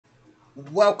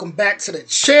Welcome back to the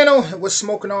channel. We're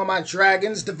smoking all my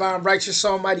dragons. Divine, righteous,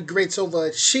 almighty, greats,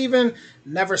 overachieving,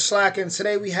 never slacking.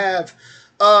 Today we have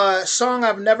a song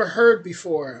I've never heard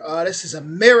before. This is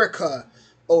America,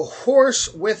 a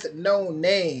horse with no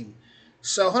name.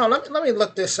 So hold on, let me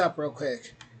look this up real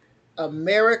quick.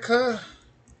 America,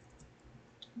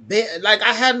 like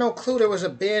I had no clue there was a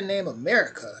band named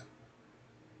America.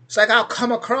 It's like I'll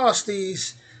come across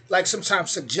these like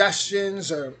sometimes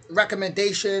suggestions or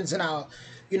recommendations, and I'll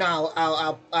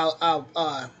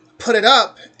put it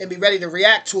up and be ready to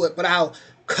react to it, but I'll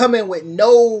come in with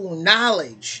no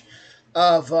knowledge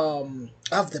of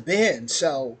the band,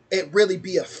 so it really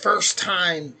be a pure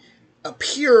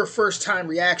first time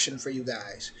reaction for you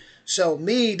guys. So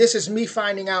this is me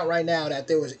finding out right now that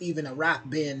there was even a rock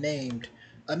band named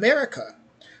America.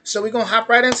 So we're going to hop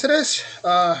right into this.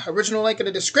 Original link in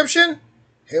the description.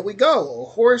 Here we go. A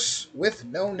horse with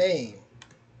no name.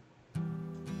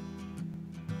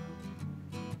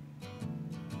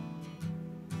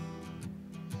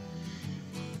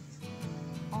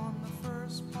 On the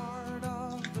first part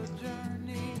of the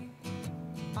journey,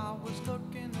 I was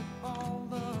looking at all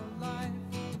the life.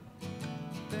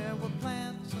 There were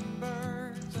plants and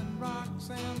birds and rocks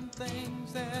and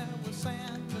things. There was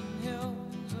sand and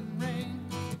hills and rain.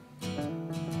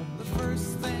 The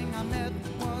first thing I met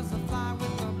was a fly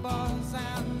with a buzz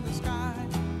and the sky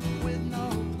with no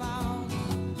clouds.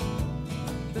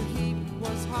 The heat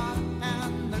was hot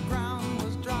and the ground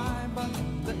was dry, but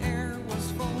the air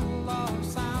was full of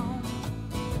sound.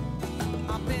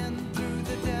 I've been through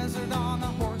the desert on a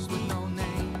horse with no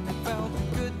name. It felt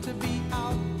good to be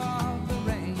out of the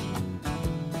rain.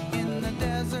 In the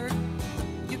desert,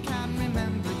 you can't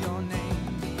remember your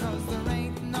name, because there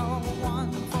ain't no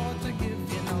one for to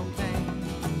give you no pain.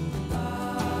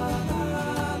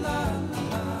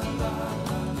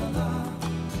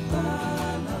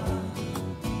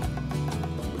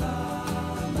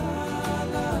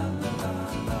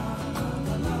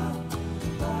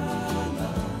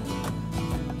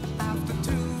 After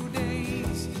 2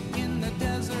 days in the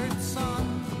desert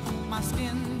sun, my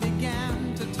skin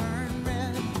began to turn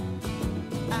red.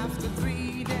 After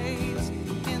 3 days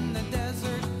in the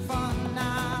desert fun,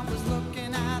 I was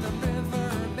looking at a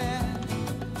riverbed,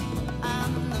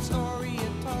 and the story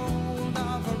it told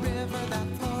of a river that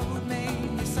flowed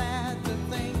made me sad to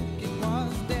think it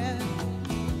was dead.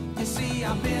 You see,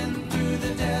 I've been through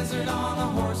the desert on a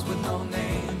horse with no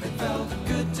name. It felt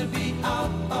good to be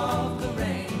out of the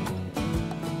rain.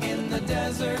 In the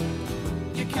desert,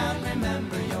 you can't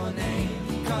remember your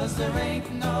name, 'cause there ain't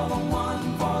no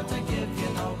one for to give you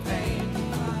no pain.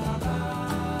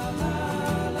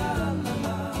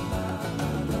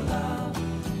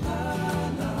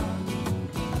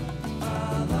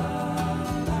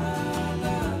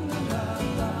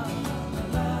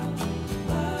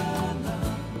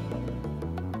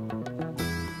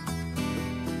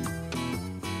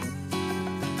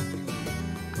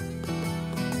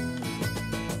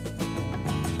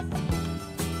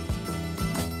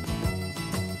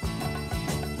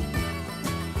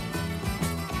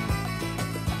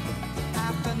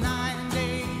 After 9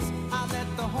 days, I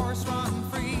let the horse run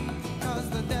free, 'cause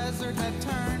the desert had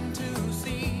turned to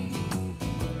sea.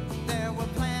 There were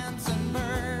plants and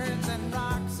birds and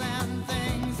rocks and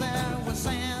things. There was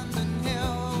sand and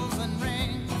hills and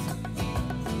rings.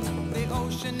 The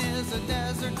ocean is a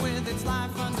desert with its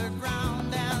life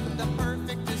underground and the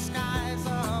perfect disguise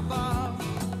above.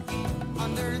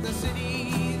 Under the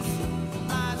cities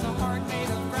lies a heart made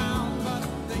of brown, but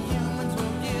the humans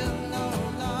will give no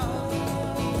love.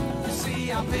 You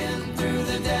see, I've been through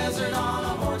the desert on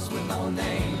a horse with no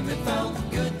name. It felt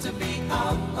good to be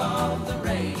out of the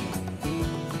rain.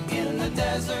 In the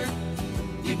desert,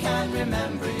 you can't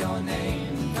remember your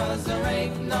name, 'cause there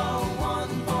ain't no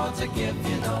one for to give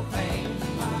you no pain.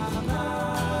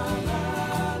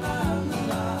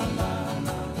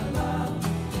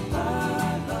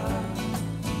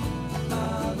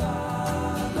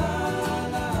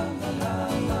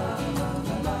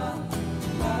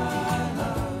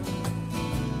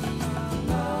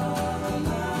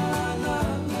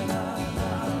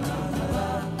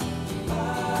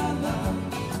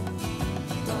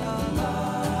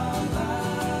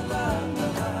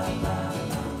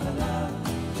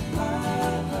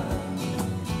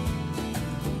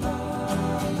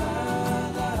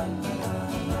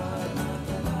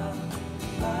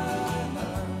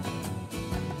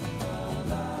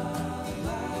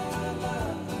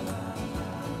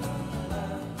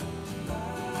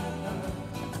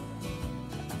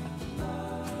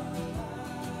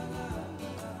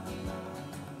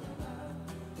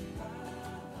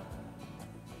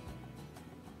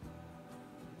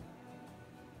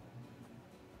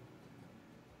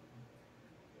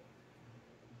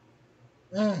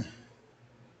 Mm.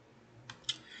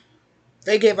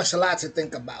 They gave us a lot to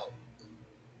think about.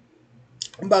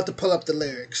 I'm about to pull up the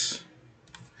lyrics.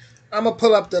 I'm gonna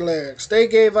pull up the lyrics. They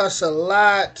gave us a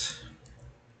lot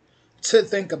to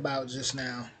think about just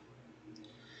now.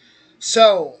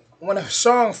 So, when a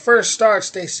song first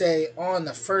starts, they say, on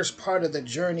the first part of the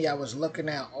journey, I was looking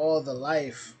at all the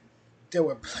life. There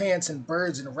were plants and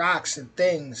birds and rocks and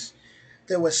things.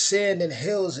 There was sand and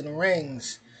hills and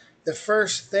rings. The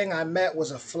first thing I met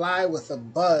was a fly with a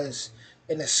buzz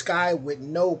in the sky with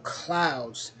no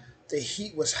clouds. The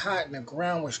heat was hot and the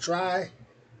ground was dry,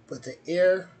 but the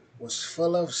air was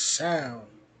full of sound.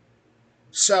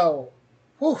 So,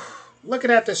 whew, looking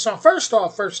at this song,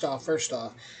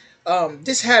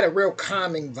 this had a real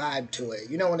calming vibe to it.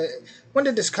 You know, when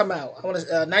did this come out? I want to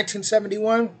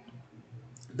 1971.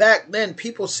 Back then,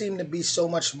 people seemed to be so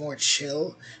much more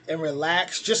chill and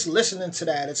relaxed. Just listening to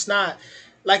that, it's not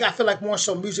like I feel like more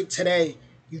so music today.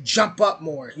 You jump up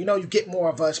more. You know, you get more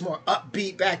of us, more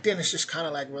upbeat. Back then, it's just kind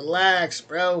of like relax,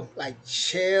 bro. Like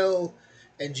chill,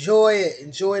 enjoy it,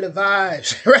 enjoy the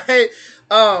vibes, right?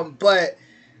 But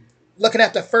looking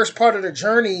at the first part of the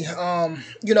journey,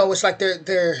 it's like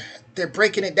they're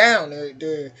breaking it down.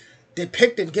 They're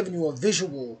depicting, giving you a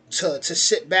visual to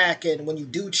sit back and when you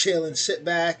do chill and sit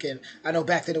back. And I know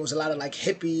back then it was a lot of like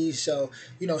hippies, so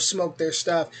smoke their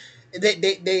stuff.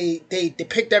 They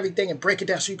depict everything and break it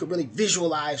down so you can really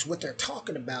visualize what they're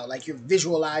talking about. Like you're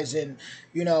visualizing,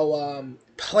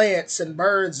 plants and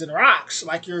birds and rocks.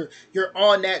 Like you're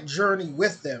on that journey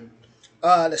with them.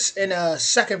 In a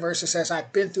second verse, it says,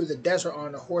 I've been through the desert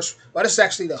on a horse. Well, this is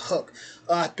actually the hook.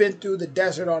 I've been through the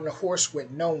desert on a horse with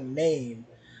no name.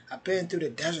 I've been through the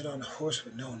desert on a horse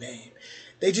with no name.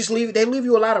 They leave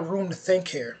you a lot of room to think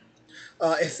here.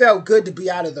 It felt good to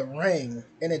be out of the ring.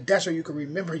 In a desert, you can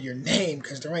remember your name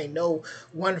because there ain't no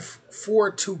one for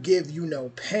to give you no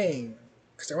pain.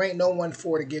 Because there ain't no one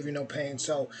for to give you no pain.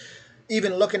 So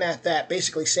even looking at that,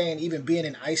 basically saying even being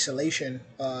in isolation,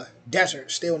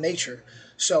 desert, still nature.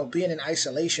 So being in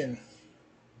isolation,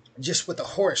 just with a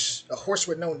horse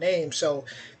with no name. So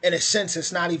in a sense,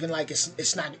 it's not even like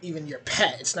it's not even your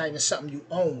pet. It's not even something you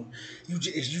own. You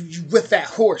with that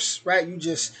horse, right?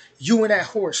 You and that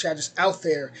horse. Y'all just out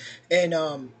there,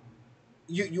 and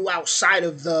you outside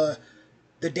of the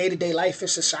day to day life of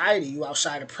society. You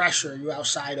outside of pressure. You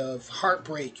outside of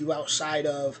heartbreak. You outside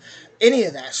of any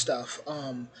of that stuff.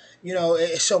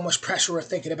 It's so much pressure of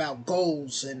thinking about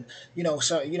goals and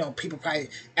people probably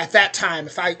at that time.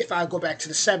 If I go back to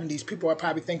the '70s, people are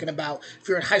probably thinking about if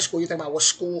you're in high school, you're thinking about what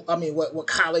school. I mean, what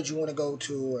college you want to go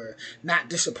to, or not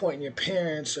disappointing your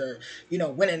parents, or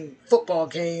winning football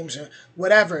games or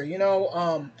whatever.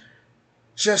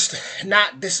 Just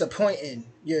not disappointing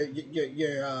your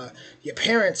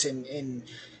parents and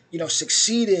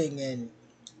succeeding, and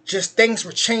just things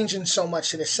were changing so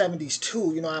much in the '70s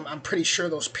too. I'm pretty sure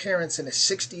those parents in the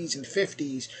 '60s and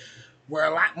 '50s were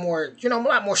a lot more a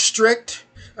lot more strict.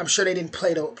 I'm sure they didn't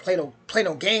play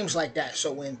no games like that.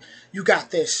 So when you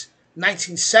got this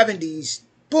 1970s,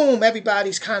 boom,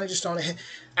 everybody's kind of just on it.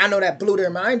 I know that blew their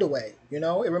mind away.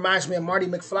 It reminds me of Marty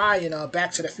McFly in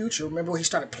Back to the Future. Remember when he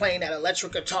started playing that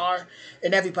electric guitar,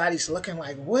 and everybody's looking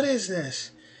like, "What is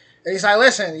this?" And he's like,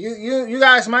 "Listen, you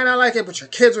guys might not like it, but your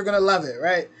kids are gonna love it,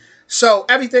 right?" So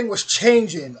everything was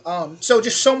changing. So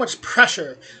just so much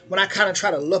pressure when I kind of try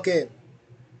to look at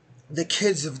the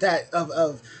kids of that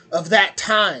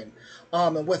time,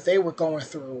 and what they were going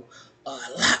through.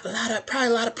 Probably a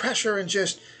lot of pressure and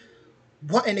just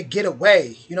wanting to get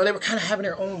away. They were kind of having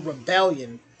their own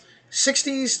rebellion.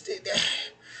 '60s,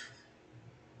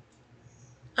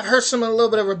 I've heard a little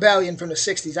bit of rebellion from the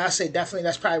 '60s. I say definitely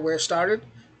that's probably where it started.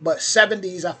 But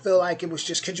 '70s, I feel like it was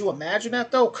just. Could you imagine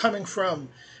that though? Coming from,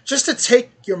 just to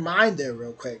take your mind there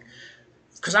real quick,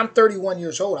 because I'm 31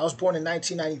 years old. I was born in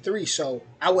 1993, so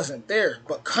I wasn't there.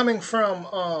 But coming from,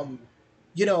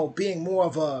 being more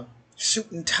of a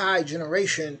suit and tie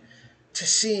generation, to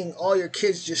seeing all your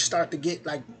kids just start to get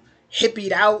like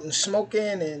hippied out and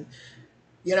smoking and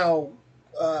you know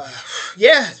uh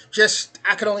yeah, just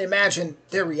I could only imagine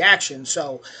their reaction.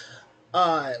 So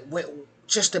when,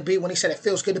 just to be when he said it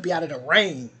feels good to be out of the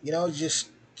rain, just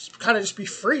kind of just be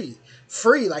free,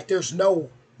 like there's no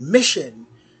mission,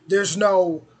 there's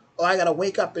no, oh, I gotta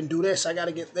wake up and do this, I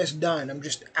gotta get this done, I'm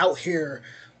just out here.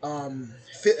 I'm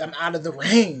out of the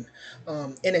rain.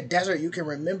 In a desert you can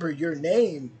remember your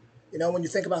name. When you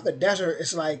think about the desert,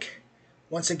 it's like,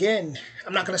 once again,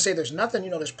 I'm not going to say there's nothing,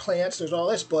 there's plants, there's all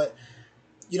this, but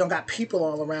you don't got people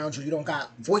all around you, you don't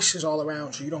got voices all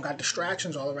around you, you don't got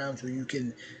distractions all around you. You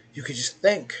can just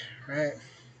think, right?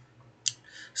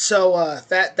 So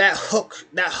that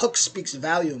hook speaks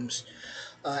volumes.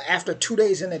 After 2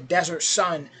 days in the desert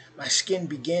sun, my skin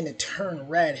began to turn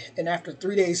red. And after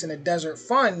 3 days in the desert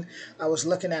fun, I was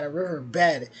looking at a river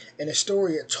bed. And the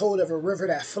story it told of a river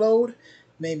that flowed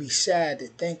made me sad to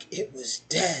think it was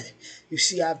dead. You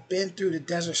see, I've been through the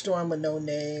desert storm with no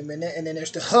name. And then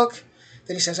there's the hook.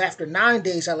 Then he says, after 9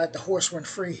 days, I let the horse run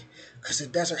free because the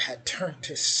desert had turned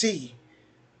to sea.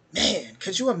 Man,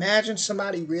 could you imagine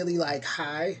somebody really like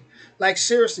high? Like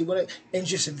seriously, and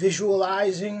just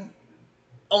visualizing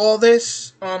all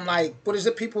this on like what is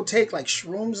it people take like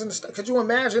shrooms and stuff? Could you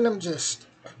imagine them just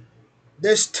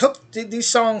these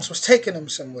songs was taking them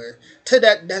somewhere to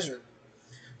that desert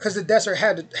because the desert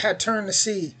had turned to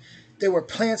sea. There were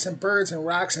plants and birds and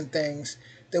rocks and things.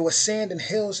 There was sand and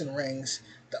hills and rings.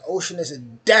 The ocean is a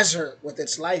desert with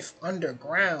its life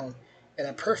underground and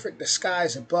a perfect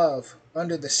disguise above.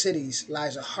 Under the cities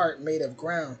lies a heart made of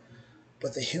ground,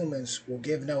 but the humans will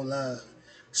give no love.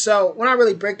 So when I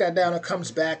really break that down, it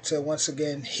comes back to once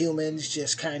again humans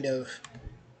just kind of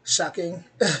sucking.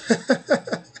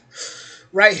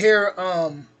 Right here,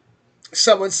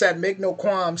 someone said, "Make no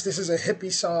qualms. This is a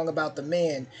hippie song about the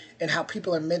man and how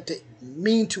people are meant to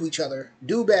mean to each other,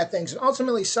 do bad things, and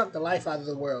ultimately suck the life out of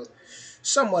the world."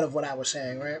 Somewhat of what I was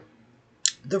saying, right?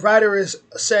 The writer is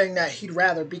saying that he'd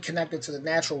rather be connected to the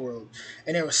natural world,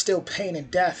 and there was still pain and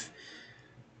death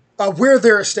where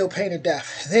there is still pain and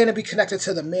death, then to be connected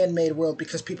to the man-made world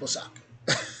because people suck.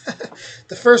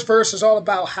 The first verse is all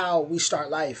about how we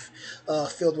start life,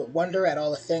 filled with wonder at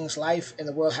all the things life and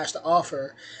the world has to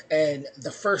offer. And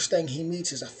the first thing he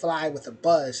meets is a fly with a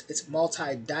buzz. It's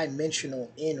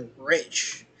multi-dimensional and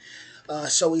rich.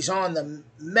 So he's on the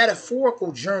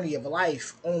metaphorical journey of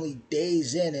life, only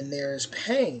days in, and there's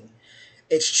pain.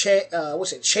 It's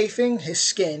chafing his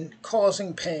skin,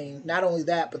 causing pain. Not only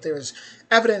that, but there is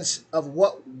evidence of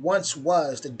what once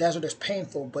was. The desert is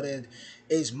painful, but it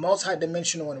is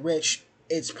multidimensional and rich.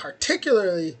 It's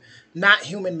particularly not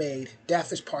human made.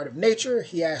 Death is part of nature.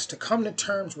 He has to come to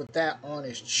terms with that on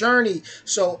his journey.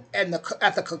 So, at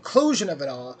the conclusion of it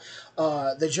all,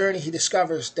 the journey, he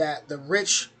discovers that the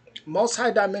rich,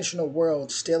 multidimensional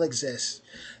world still exists.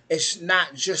 It's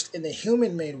not just in the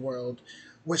human made world,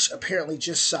 which apparently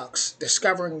just sucks.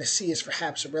 Discovering the sea is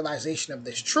perhaps a realization of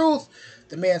this truth.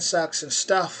 The man sucks and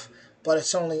stuff, but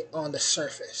it's only on the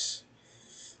surface.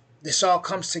 This all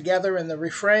comes together in the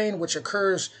refrain, which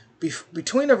occurs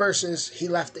between the verses. He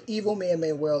left the evil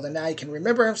man-made world, and now he can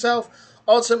remember himself.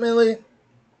 Ultimately,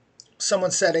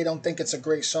 someone said they don't think it's a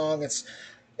great song.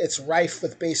 It's rife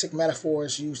with basic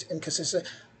metaphors used inconsistent.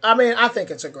 I mean, I think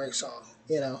it's a great song.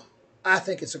 I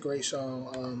think it's a great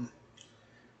song.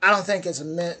 I don't think it's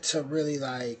meant to really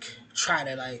like try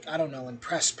to like I don't know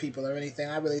impress people or anything.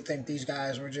 I really think these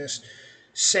guys were just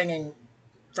singing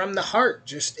from the heart.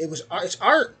 Just it was art. It's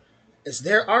art. It's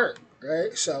their art,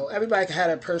 right? So everybody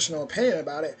had a personal opinion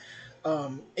about it.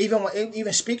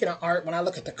 Even speaking of art, when I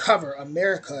look at the cover,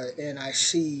 America, and I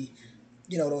see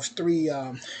those three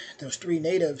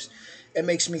natives, it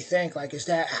makes me think like, is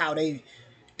that how they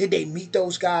did they meet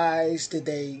those guys? Did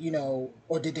they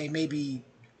or did they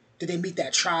meet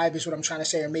that tribe is what I'm trying to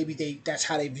say, or maybe that's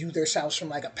how they view themselves from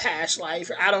like a past life,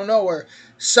 I don't know, or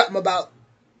something about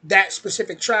that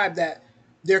specific tribe that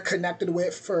they're connected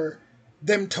with for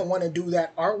them to want to do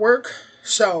that artwork.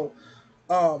 So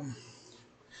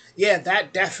yeah,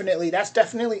 that's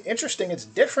definitely interesting. It's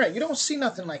different. You don't see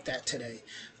nothing like that today.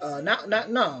 Not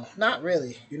no, not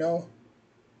really.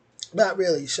 Not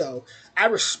really. So I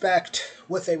respect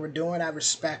what they were doing. I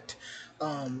respect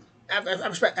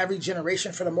every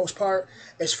generation for the most part,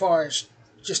 as far as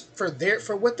just for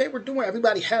what they were doing.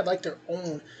 Everybody had like their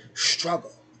own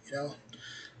struggle, you know.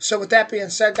 So with that being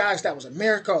said, guys, that was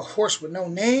America, a horse with no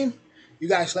name. You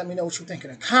guys let me know what you think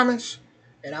in the comments,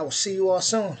 and I will see you all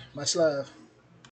soon. Much love.